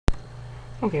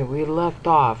Okay, we left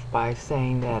off by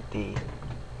saying that the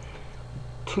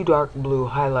two dark blue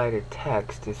highlighted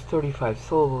text is 35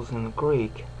 syllables in the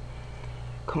Greek,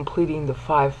 completing the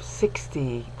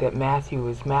 560 that Matthew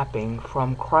is mapping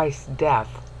from Christ's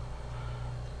death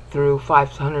through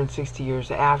 560 years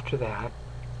after that,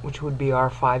 which would be our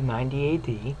 590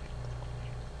 AD.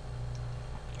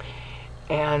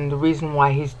 And the reason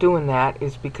why he's doing that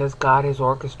is because God has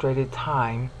orchestrated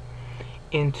time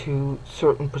into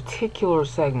certain particular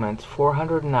segments.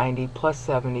 490 plus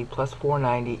 70 plus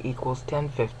 490 equals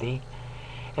 1050.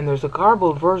 And there's a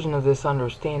garbled version of this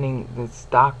understanding, this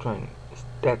doctrine,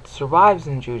 that survives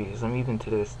in Judaism even to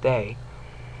this day,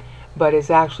 but is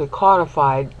actually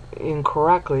codified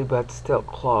incorrectly, but still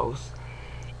close,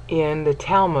 in the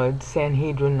Talmud,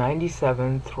 Sanhedrin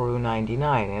 97 through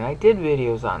 99. And I did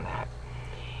videos on that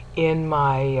in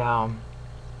my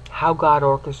How God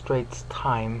Orchestrates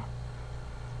Time,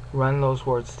 run those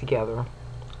words together,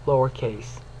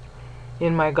 lowercase,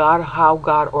 in my How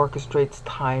God Orchestrates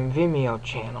Time Vimeo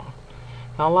channel.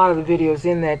 Now, a lot of the videos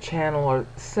in that channel are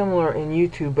similar in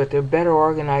YouTube, but they're better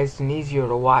organized and easier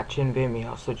to watch in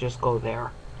Vimeo, so just go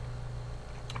there.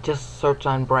 Just search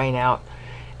on Brain Out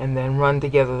and then run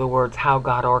together the words How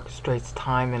God Orchestrates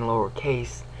Time in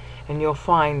lowercase, and you'll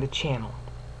find the channel.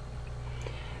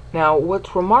 Now,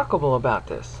 what's remarkable about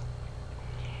this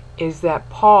is that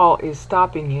Paul is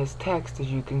stopping his text,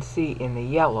 as you can see in the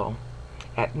yellow,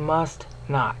 at must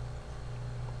not.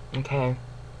 Okay?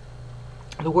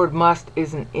 The word must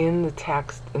isn't in the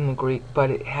text in the Greek, but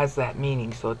it has that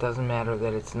meaning, so it doesn't matter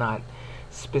that it's not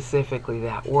specifically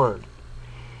that word.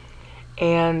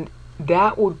 And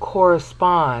that would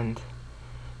correspond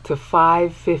to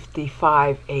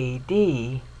 555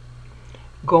 AD,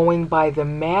 going by the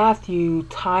Matthew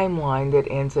timeline that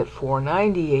ends at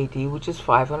 490 AD, which is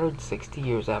 560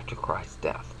 years after Christ's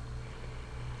death.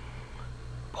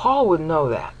 Paul would know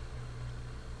that.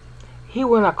 He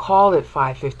would not call it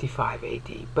 555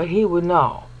 AD, but he would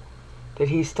know that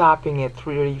he's stopping at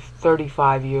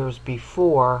 35 years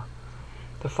before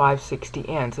the 560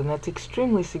 ends. And that's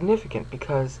extremely significant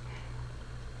because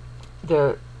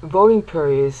the voting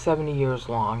period is 70 years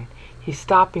long. He's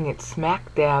stopping it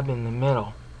smack dab in the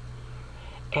middle.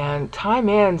 And time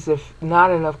ends if not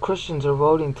enough Christians are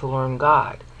voting to learn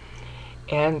God.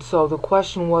 And so the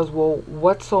question was, well,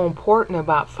 what's so important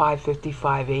about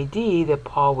 555 AD that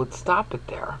Paul would stop it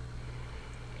there?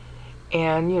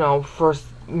 And, first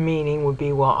meaning would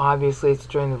be, well, obviously it's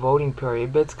during the voting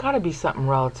period, but it's got to be something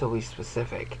relatively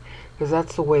specific, because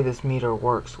that's the way this meter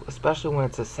works, especially when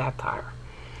it's a satire.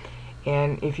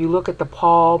 And if you look at the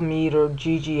Paul meter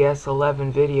GGS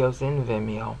 11 videos in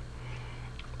Vimeo,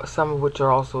 some of which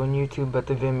are also in YouTube, but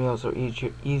the Vimeos are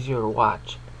easier to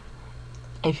watch.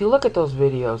 If you look at those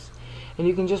videos, and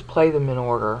you can just play them in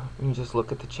order, you just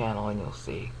look at the channel and you'll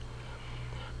see.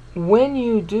 When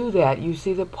you do that, you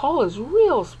see that Paul is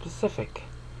real specific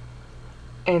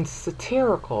and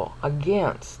satirical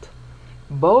against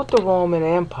both the Roman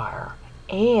Empire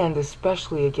and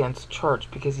especially against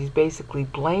church, because he's basically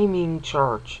blaming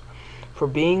church for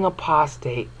being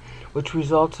apostate, which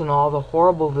results in all the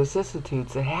horrible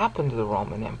vicissitudes that happened to the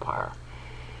Roman Empire.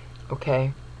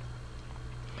 Okay?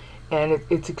 And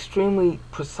it's extremely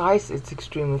precise, it's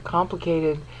extremely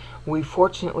complicated. We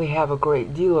fortunately have a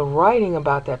great deal of writing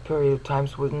about that period of time,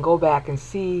 so we can go back and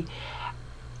see,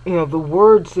 the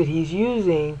words that he's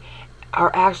using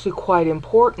are actually quite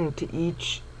important to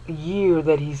each year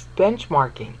that he's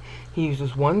benchmarking. He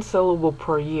uses one syllable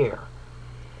per year.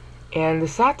 And the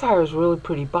satire is really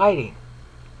pretty biting.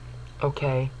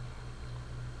 Okay?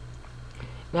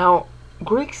 Now,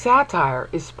 Greek satire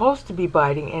is supposed to be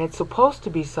biting, and it's supposed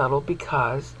to be subtle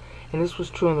because, and this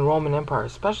was true in the Roman Empire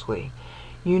especially,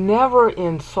 you never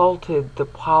insulted the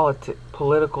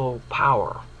political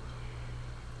power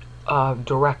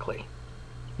directly.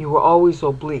 You were always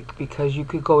oblique, because you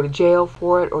could go to jail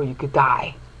for it or you could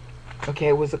die. Okay,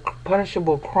 it was a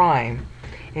punishable crime,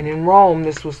 and in Rome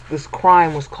this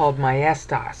crime was called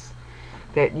maestas.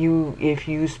 That if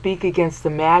you speak against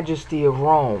the majesty of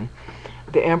Rome,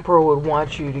 the emperor would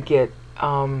want you to get,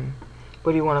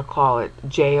 what do you want to call it,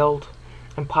 jailed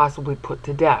and possibly put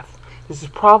to death. This is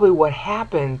probably what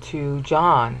happened to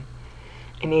John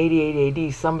in 88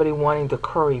 AD, somebody wanting to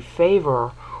curry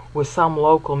favor with some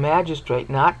local magistrate,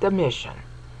 not Domitian.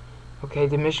 Okay,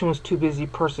 Domitian was too busy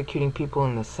persecuting people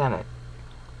in the Senate.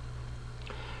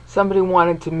 Somebody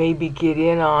wanted to maybe get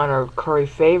in on or curry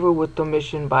favor with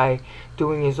Domitian by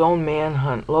doing his own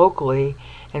manhunt locally,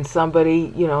 and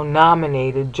somebody,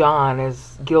 nominated John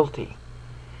as guilty.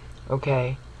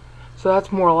 Okay? So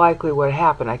that's more likely what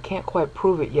happened. I can't quite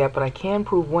prove it yet, but I can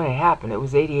prove when it happened. It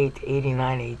was 88 to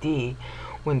 89 AD,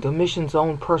 when Domitian's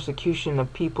own persecution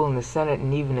of people in the Senate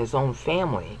and even his own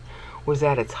family was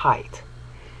at its height.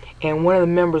 And one of the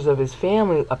members of his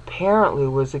family apparently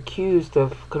was accused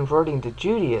of converting to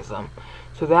Judaism.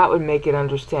 So that would make it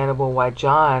understandable why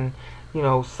John,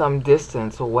 some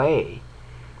distance away,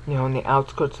 in the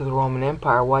outskirts of the Roman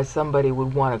Empire, why somebody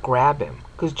would want to grab him.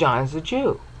 Because John is a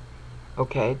Jew.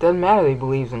 Okay, it doesn't matter that he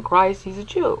believes in Christ, he's a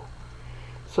Jew.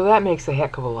 So that makes a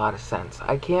heck of a lot of sense.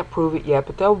 I can't prove it yet,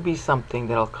 but there will be something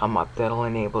that'll come up that'll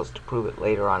enable us to prove it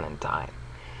later on in time.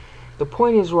 The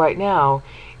point is right now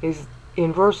is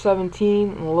in verse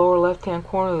 17, in the lower left-hand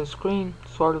corner of the screen,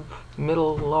 sort of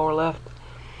middle lower left,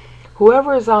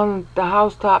 whoever is on the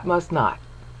housetop must not.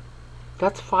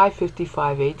 That's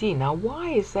 555 AD. Now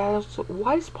why is that?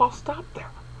 Why does Paul stop there?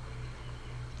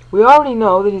 We already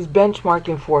know that he's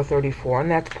benchmarking 434,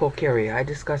 and that's Pulcheria. I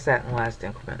discussed that in the last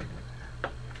increment.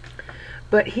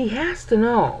 But he has to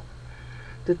know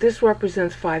that this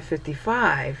represents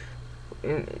 555,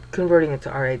 converting it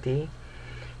to RAD.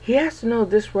 He has to know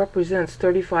this represents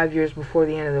 35 years before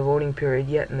the end of the voting period,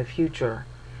 yet in the future,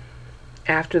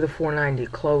 after the 490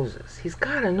 closes. He's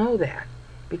got to know that,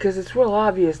 because it's real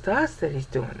obvious to us that he's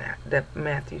doing that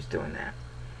Matthew's doing that.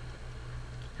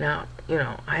 Now,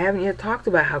 I haven't yet talked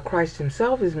about how Christ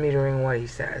himself is metering what he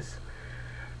says,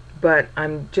 but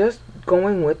I'm just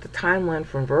going with the timeline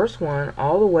from verse 1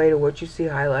 all the way to what you see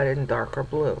highlighted in darker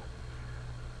blue.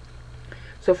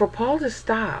 So for Paul to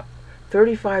stop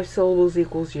 35 syllables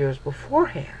equals years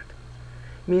beforehand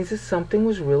means that something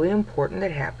was really important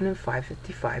that happened in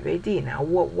 555 AD. Now,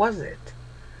 what was it?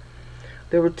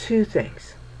 There were two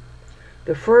things.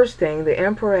 The first thing, the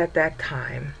emperor at that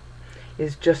time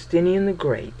is Justinian the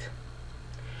Great.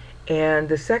 And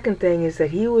the second thing is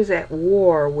that he was at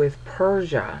war with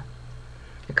Persia.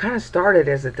 It kind of started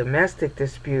as a domestic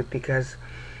dispute because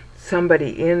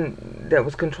somebody that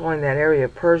was controlling that area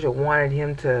of Persia wanted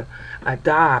him to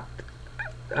adopt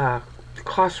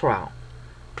Khosrau.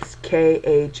 It's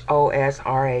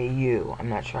Khosrau. I'm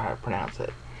not sure how to pronounce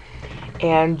it.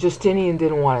 And Justinian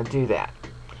didn't want to do that.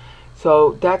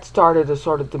 So that started a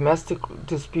sort of domestic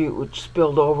dispute which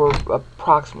spilled over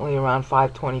approximately around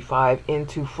 525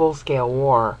 into full-scale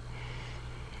war.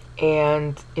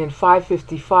 And in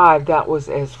 555, that was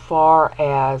as far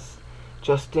as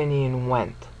Justinian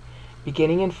went.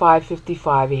 Beginning in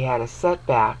 555, he had a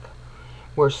setback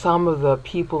where some of the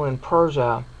people in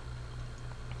Persia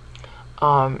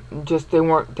they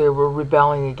were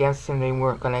rebelling against him. They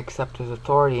weren't going to accept his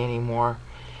authority anymore.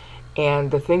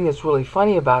 And the thing that's really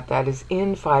funny about that is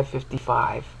in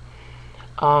 555,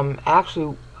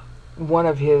 actually one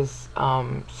of his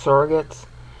surrogates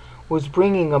was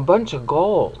bringing a bunch of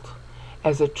gold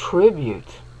as a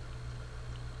tribute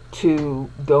to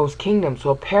those kingdoms. So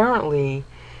apparently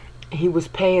he was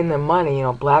paying them money,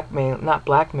 blackmail, not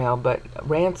blackmail, but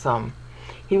ransom.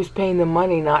 He was paying them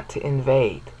money not to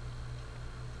invade,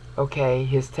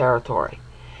 his territory.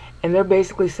 And they're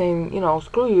basically saying,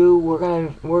 screw you,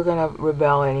 we're gonna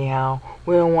rebel anyhow.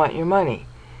 We don't want your money.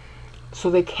 So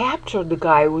they captured the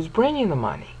guy who was bringing the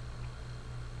money.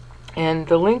 And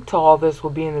the link to all this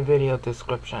will be in the video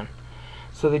description,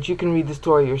 so that you can read the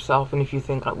story yourself. And if you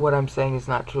think what I'm saying is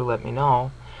not true, let me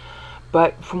know.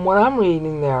 But from what I'm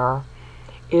reading there,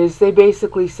 is they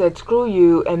basically said, screw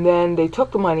you, and then they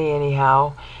took the money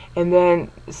anyhow. And then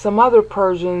some other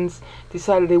Persians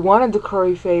decided they wanted to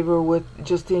curry favor with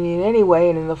Justinian anyway,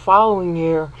 and in the following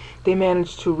year they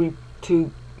managed to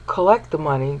collect the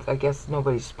money. I guess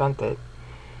nobody spent it.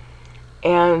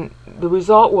 And the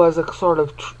result was a sort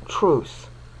of truce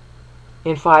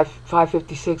in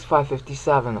 556,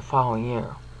 557, the following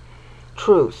year.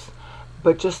 Truce.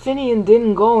 But Justinian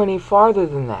didn't go any farther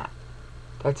than that.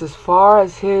 That's as far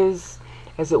as his,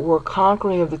 as it were,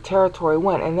 conquering of the territory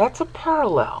went. And that's a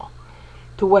parallel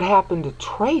to what happened to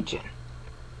Trajan.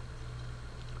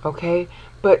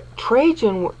 But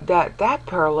Trajan, that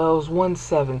parallel is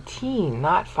 117,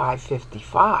 not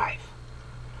 555.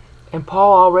 And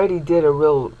Paul already did a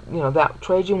real, that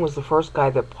Trajan was the first guy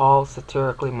that Paul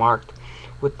satirically marked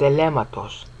with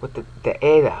telematos, with the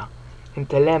era in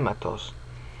telematos,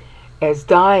 as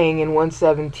dying in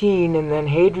 117, and then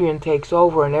Hadrian takes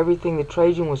over, and everything that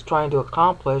Trajan was trying to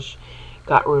accomplish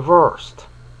got reversed.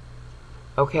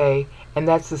 And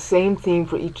that's the same theme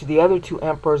for each of the other two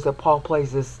emperors that Paul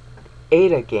plays this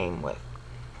Ada game with.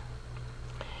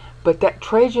 But that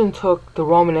Trajan took the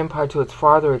Roman Empire to its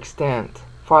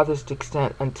farthest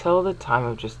extent until the time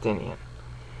of Justinian.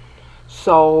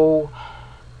 So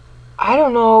I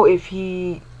don't know if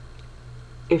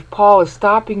Paul is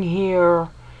stopping here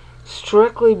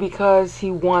strictly because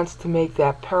he wants to make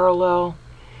that parallel.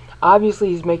 Obviously,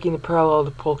 he's making the parallel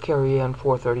to Pulcheria in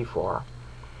 434.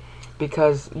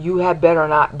 Because you had better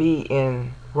not be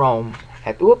in Rome.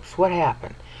 Whoops, what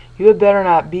happened? You had better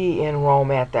not be in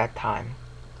Rome at that time.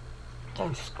 A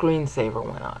screensaver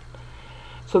went on.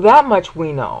 So that much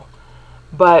we know.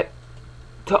 But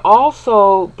to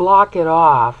also block it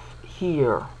off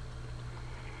here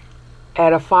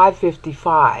at a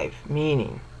 555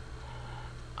 meaning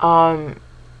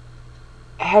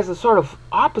has a sort of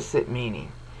opposite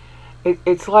meaning.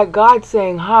 It's like God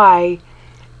saying, hi,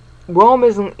 Rome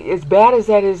isn't, as bad as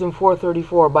that is in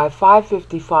 434, by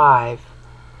 555,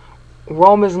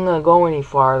 Rome isn't going to go any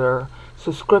farther,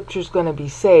 so Scripture's going to be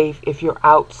safe if you're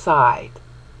outside.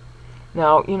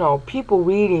 Now, you know, people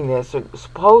reading this are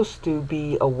supposed to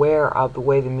be aware of the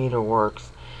way the meter works.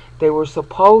 They were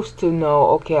supposed to know,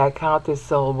 okay, I count this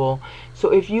syllable.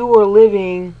 So if you were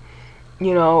living,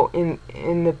 you know,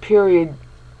 in the period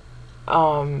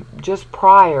just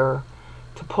prior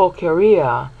to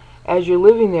Pulcheria, as you're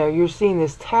living there, you're seeing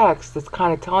this text that's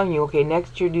kind of telling you, okay,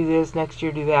 next year do this, next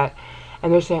year do that.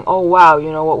 And they're saying, oh, wow,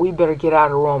 you know what, we better get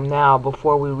out of Rome now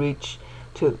before we reach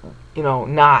to, you know,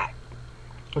 not,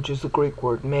 which is the Greek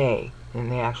word may in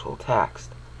the actual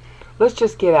text. Let's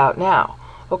just get out now.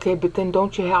 Okay, but then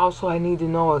don't you also, I need to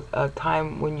know a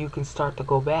time when you can start to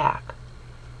go back.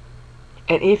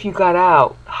 And if you got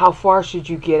out, how far should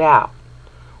you get out?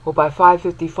 Well, by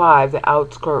 555, the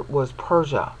outskirt was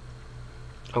Persia.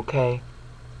 Okay,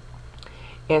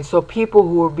 and so people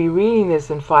who would be reading this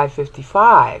in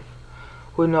 555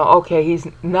 would know, okay, he's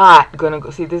not going to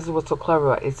go, see, this is what's so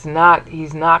clever about it. It's not,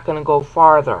 he's not going to go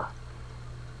farther.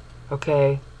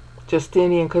 Okay,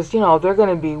 Justinian, because, you know, they're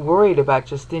going to be worried about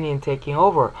Justinian taking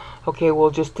over. Okay, well,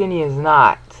 Justinian is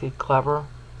not, see, clever?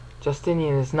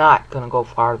 Justinian is not going to go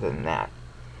farther than that.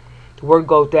 The word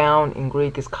go down in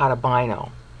Greek is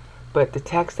katabino, but the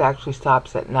text actually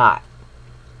stops at not.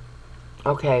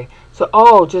 Okay, so,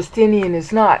 oh, Justinian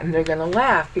is not, and they're going to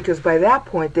laugh because by that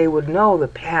point they would know the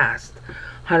past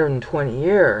 120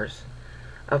 years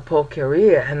of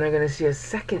Pulcheria, and they're going to see a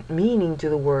second meaning to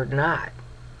the word not.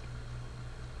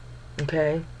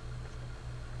 Okay,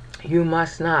 you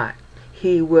must not,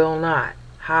 he will not,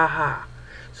 ha ha.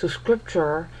 So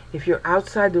Scripture, if you're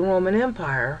outside the Roman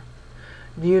Empire,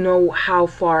 do you know how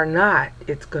far not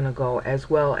it's going to go, as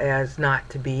well as not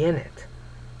to be in it?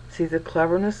 See the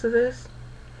cleverness of this?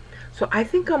 So I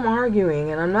think I'm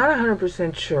arguing, and I'm not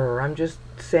 100% sure, I'm just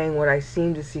saying what I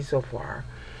seem to see so far,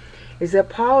 is that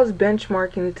Paul is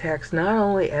benchmarking the text not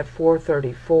only at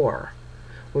 434,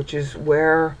 which is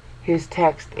where his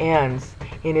text ends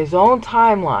in his own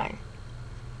timeline,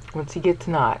 once he gets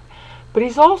to not, but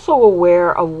he's also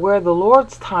aware of where the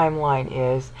Lord's timeline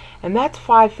is, and that's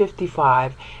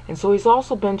 555, and so he's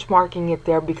also benchmarking it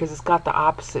there because it's got the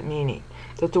opposite meaning,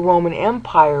 that the Roman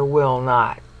Empire will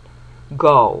not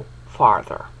go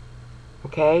farther.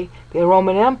 Okay, the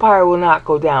Roman Empire will not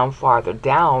go down farther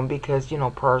down because, you know,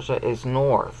 Persia is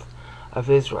north of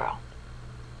Israel.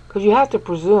 Because you have to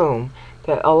presume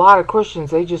that a lot of Christians,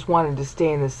 they just wanted to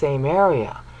stay in the same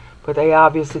area, but they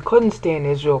obviously couldn't stay in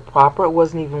Israel proper. It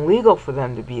wasn't even legal for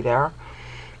them to be there,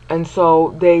 and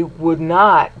so they would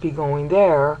not be going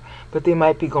there, but they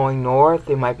might be going north,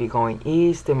 they might be going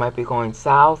east, they might be going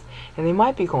south, and they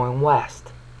might be going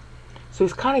west. So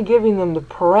he's kind of giving them the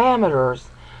parameters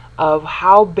of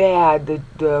how bad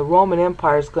the Roman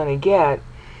Empire is going to get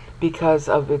because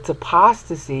of its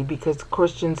apostasy, because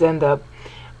Christians end up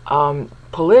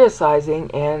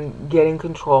politicizing and getting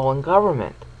control in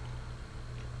government.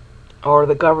 Or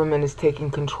the government is taking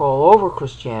control over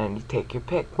Christianity. Take your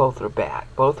pick. Both are bad.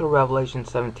 Both are Revelation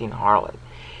 17 harlot.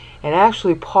 And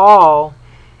actually Paul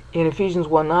in Ephesians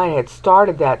 1:9 had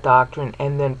started that doctrine,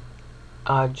 and then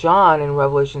John in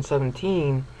Revelation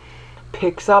 17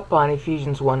 picks up on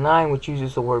Ephesians 1:9, which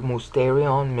uses the word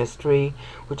mysterion, mystery,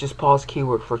 which is Paul's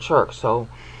keyword for church. So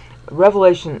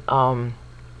Revelation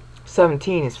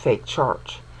 17 is fake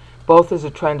church, both as a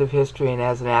trend of history and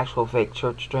as an actual fake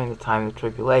church during the time of the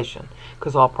tribulation,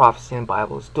 because all prophecy in the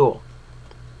Bible is dual.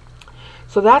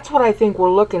 So that's what I think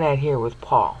we're looking at here with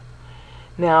Paul.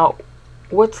 Now,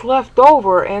 what's left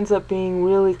over ends up being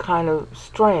really kind of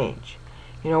strange.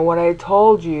 You know, what I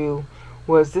told you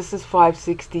was this is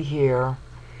 560 here,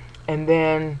 and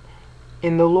then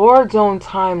in the Lord's own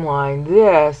timeline,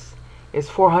 this is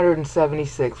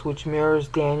 476, which mirrors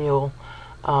Daniel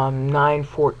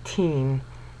 9:14,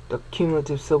 the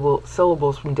cumulative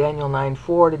syllables from Daniel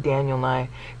 9:4 to Daniel 9,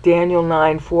 Daniel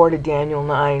 9:4 to Daniel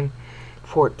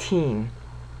 9:14,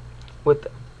 with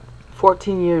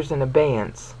 14 years in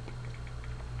abeyance.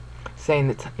 saying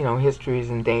that, history is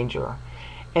in danger.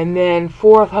 And then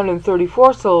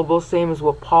 434 syllables, same as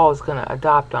what Paul is going to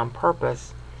adopt on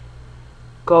purpose,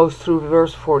 goes through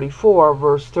verse 44,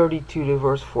 verse 32 to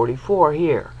verse 44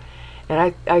 here.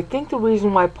 And I think the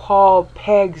reason why Paul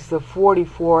pegs the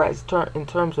 44 as in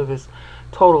terms of his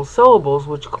total syllables,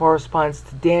 which corresponds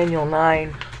to Daniel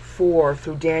 9:4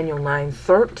 through Daniel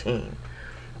 9:13,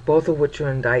 both of which are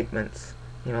indictments.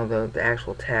 The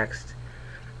actual text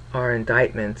are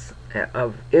indictments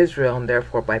of Israel, and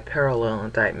therefore by parallel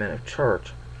indictment of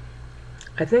church.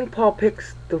 I think Paul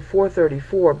picks the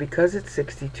 434 because it's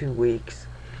 62 weeks,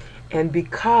 and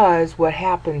because what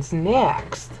happens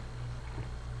next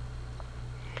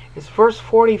is verse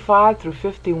 45 through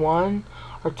 51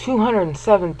 are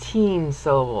 217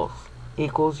 syllables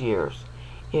equals years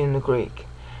in the Greek.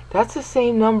 That's the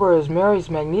same number as Mary's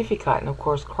Magnificat, and of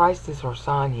course Christ is her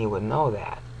son, he would know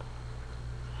that.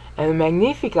 And the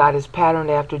Magnificat is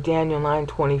patterned after Daniel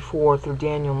 9:24 through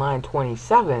Daniel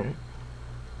 9:27,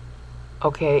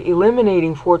 okay,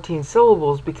 eliminating 14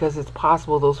 syllables because it's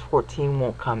possible those 14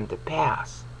 won't come to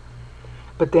pass.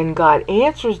 But then God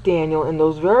answers Daniel in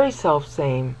those very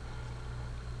self-same,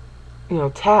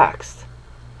 text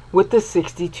with the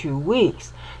 62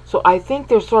 weeks. So I think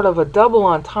there's sort of a double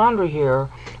entendre here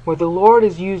where the Lord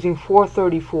is using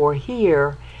 434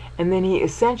 here, and then he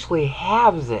essentially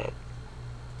halves it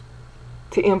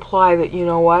to imply that,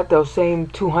 those same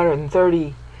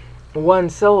 231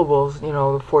 syllables,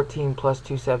 the 14 plus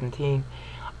 217,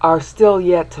 are still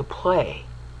yet to play,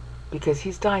 because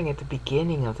he's dying at the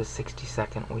beginning of the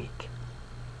 62nd week,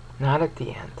 not at the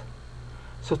end.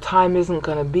 So time isn't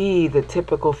going to be the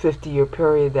typical 50-year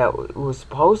period that it was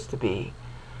supposed to be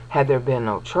had there been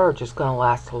no church. It's going to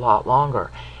last a lot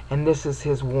longer. And this is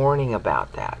his warning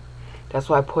about that. That's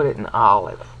why I put it in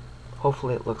olive.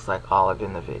 Hopefully it looks like olive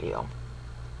in the video.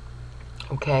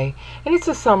 Okay? And it's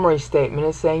a summary statement.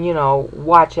 It's saying,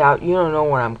 watch out. You don't know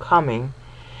when I'm coming.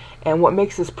 And what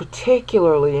makes this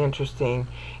particularly interesting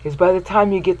is by the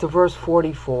time you get to verse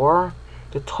 44,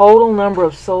 the total number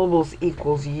of syllables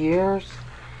equals years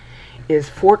is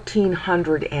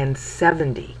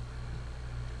 1470.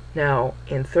 Now,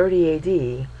 in 30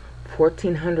 AD,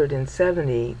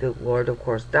 1470, the Lord, of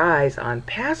course, dies on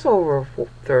Passover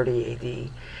 30 AD.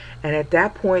 And at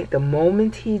that point, the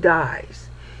moment he dies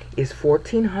is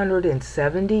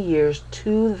 1470 years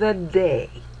to the day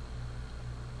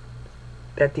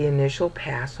that the initial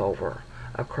Passover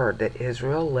occurred, that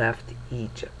Israel left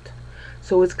Egypt.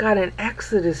 So it's got an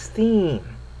Exodus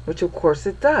theme, which of course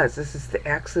it does. This is the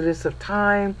Exodus of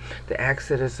time, the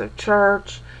Exodus of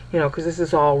church, because this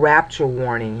is all rapture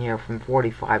warning here from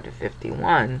 45 to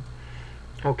 51.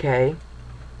 Okay?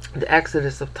 The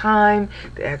Exodus of time,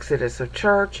 the Exodus of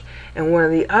church, and one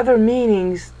of the other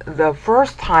meanings, the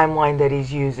first timeline that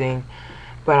he's using,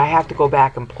 but I have to go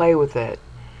back and play with it,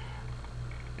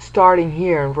 starting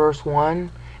here in verse 1,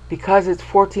 because it's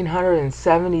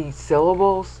 1470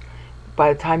 syllables,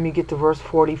 by the time you get to verse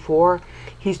 44,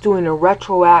 he's doing a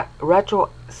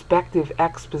retrospective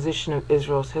exposition of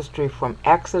Israel's history from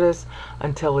Exodus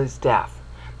until his death.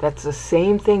 That's the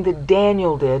same thing that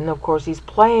Daniel did, and of course he's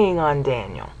playing on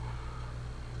Daniel.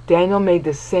 Daniel made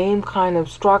the same kind of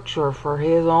structure for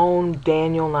his own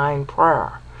Daniel 9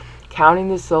 prayer, counting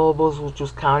the syllables, which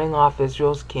was counting off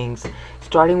Israel's kings,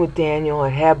 starting with Daniel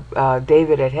at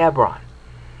David at Hebron.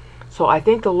 So I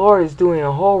think the Lord is doing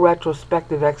a whole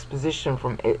retrospective exposition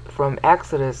from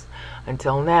Exodus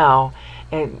until now,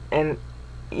 and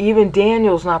even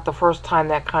Daniel's not the first time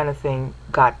that kind of thing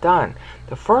got done.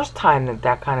 The first time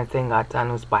that kind of thing got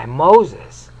done was by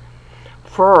Moses.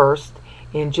 First,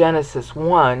 in Genesis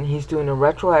 1, he's doing a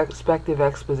retrospective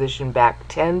exposition back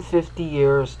 1050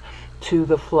 years to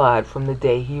the flood from the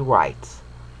day he writes.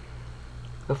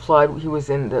 The flood, he was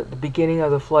in the beginning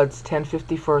of the flood's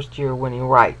 1051st year when he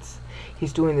writes.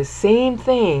 He's doing the same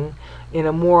thing in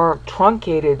a more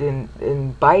truncated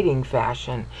and biting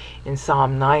fashion in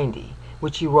Psalm 90,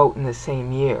 which he wrote in the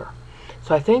same year.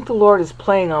 So I think the Lord is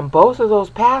playing on both of those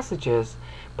passages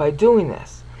by doing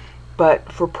this.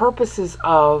 But for purposes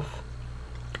of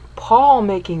Paul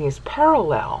making his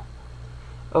parallel,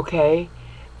 okay,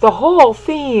 the whole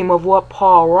theme of what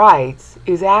Paul writes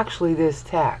is actually this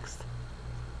text.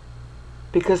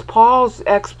 Because Paul's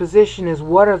exposition is,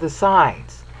 what are the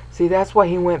signs? See, that's why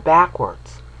he went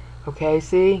backwards. Okay,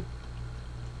 see?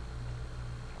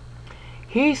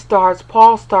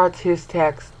 Paul starts his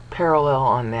text parallel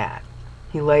on that.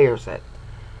 He layers it.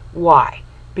 Why?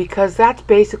 Because that's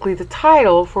basically the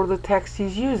title for the text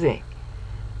he's using.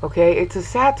 Okay, it's a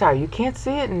satire. You can't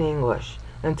see it in English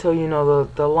until you know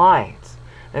the lines.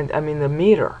 And I mean the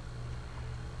meter.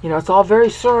 It's all very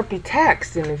syrupy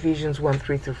text in Ephesians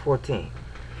 1:3-14.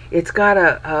 It's got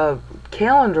a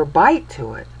calendar bite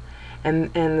to it.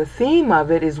 And the theme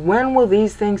of it is, when will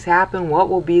these things happen? What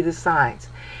will be the signs?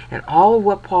 And all of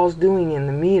what Paul's doing in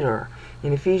the meter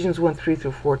in Ephesians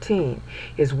 1:3-14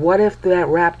 is, what if that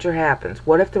rapture happens?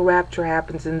 What if the rapture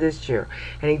happens in this year?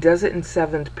 And he does it in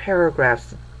 7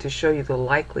 paragraphs to show you the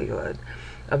likelihood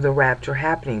of the rapture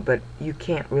happening, but you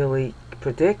can't really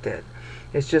predict it.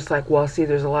 It's just like, well, see,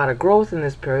 there's a lot of growth in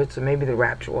this period, so maybe the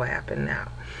rapture will happen now.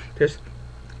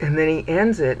 And then he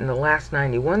ends it in the last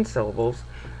 91 syllables,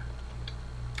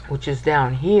 which is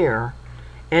down here,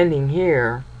 ending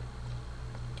here,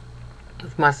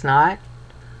 with must not.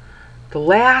 The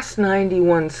last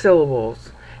 91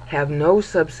 syllables have no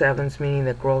sub-sevens, meaning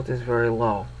that growth is very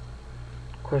low.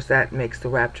 Of course, that makes the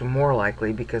rapture more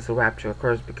likely, because the rapture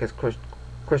occurs because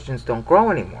Christians don't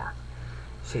grow anymore.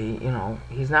 See,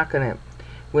 he's not going to,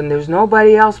 when there's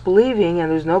nobody else believing and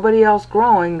there's nobody else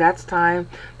growing, that's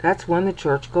when the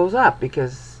church goes up,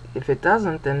 because if it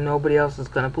doesn't, then nobody else is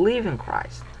going to believe in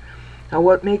Christ. Now,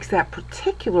 what makes that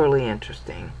particularly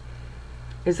interesting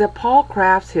is that Paul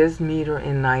crafts his meter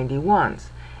in 91s,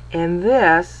 and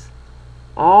this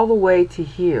all the way to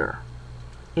here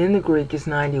in the Greek is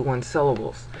 91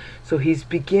 syllables. So he's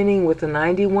beginning with a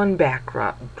 91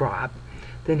 backdrop,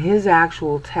 then his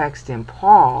actual text in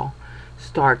Paul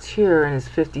starts here and is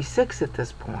 56 at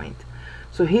this point.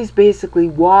 So he's basically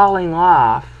walling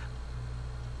off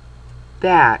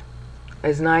that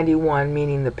as 91,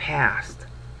 meaning the past.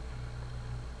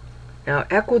 Now,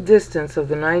 equidistance of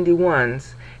the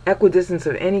 91s, equidistance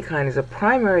of any kind, is a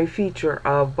primary feature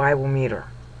of Bible meter.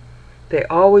 They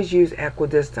always use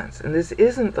equidistance, and this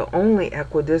isn't the only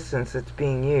equidistance that's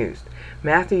being used.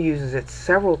 Matthew uses it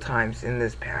several times in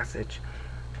this passage.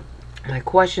 My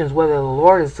question is whether the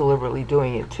Lord is deliberately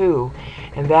doing it too,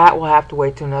 and that will have to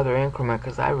wait to another increment,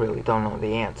 because I really don't know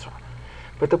the answer.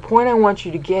 But the point I want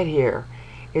you to get here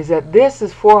is that this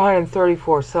is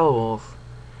 434 syllables,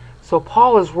 so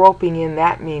Paul is roping in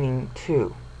that meaning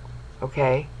too,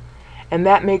 okay? And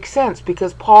that makes sense,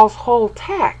 because Paul's whole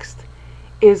text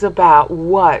is about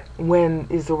when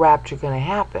is the rapture going to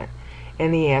happen?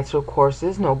 And the answer, of course,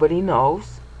 is nobody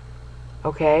knows.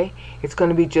 Okay? It's going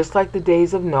to be just like the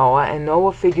days of Noah, and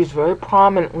Noah figures very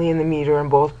prominently in the meter in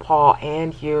both Paul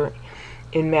and here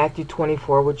in Matthew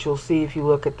 24, which you'll see if you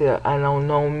look at the I don't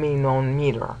know me known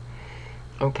meter.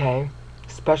 Okay?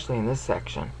 Especially in this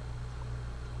section.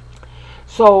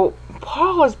 So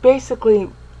Paul is basically,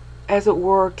 as it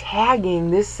were, tagging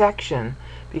this section,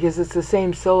 because it's the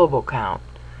same syllable count,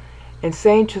 and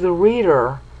saying to the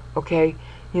reader, okay,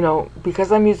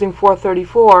 because I'm using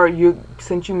 434,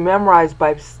 since you memorized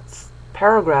by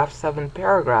paragraphs, 7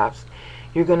 paragraphs,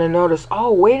 you're going to notice,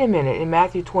 oh, wait a minute, in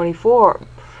Matthew 24,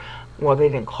 well, they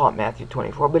didn't call it Matthew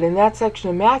 24, but in that section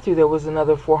of Matthew, there was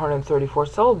another 434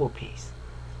 syllable piece.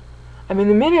 I mean,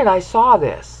 the minute I saw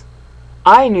this,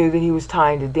 I knew that he was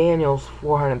tying to Daniel's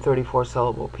 434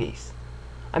 syllable piece.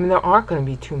 I mean, there aren't going to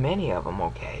be too many of them,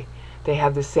 okay? They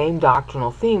have the same doctrinal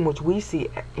theme, which we see,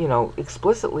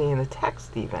 explicitly in the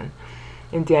text even,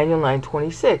 in Daniel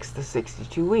 9:26, the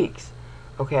 62 weeks,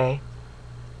 okay?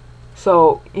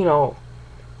 So,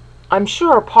 I'm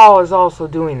sure Paul is also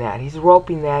doing that. He's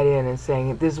roping that in and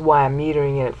saying, this is why I'm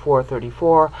metering it at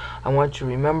 434. I want you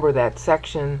to remember that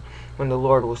section when the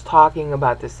Lord was talking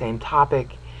about the same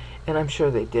topic, and I'm sure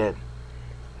they did.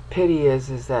 Pity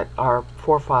is that our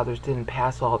forefathers didn't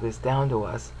pass all this down to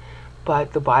us.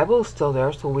 But the Bible is still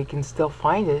there, so we can still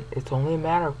find it. It's only a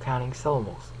matter of counting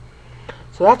syllables.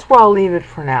 So that's where I'll leave it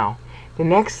for now. The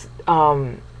next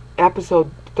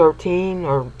episode 13,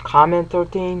 or comment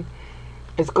 13,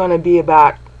 is going to be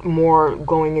about more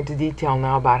going into detail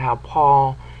now about how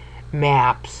Paul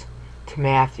maps to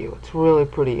Matthew. It's really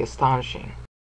pretty astonishing.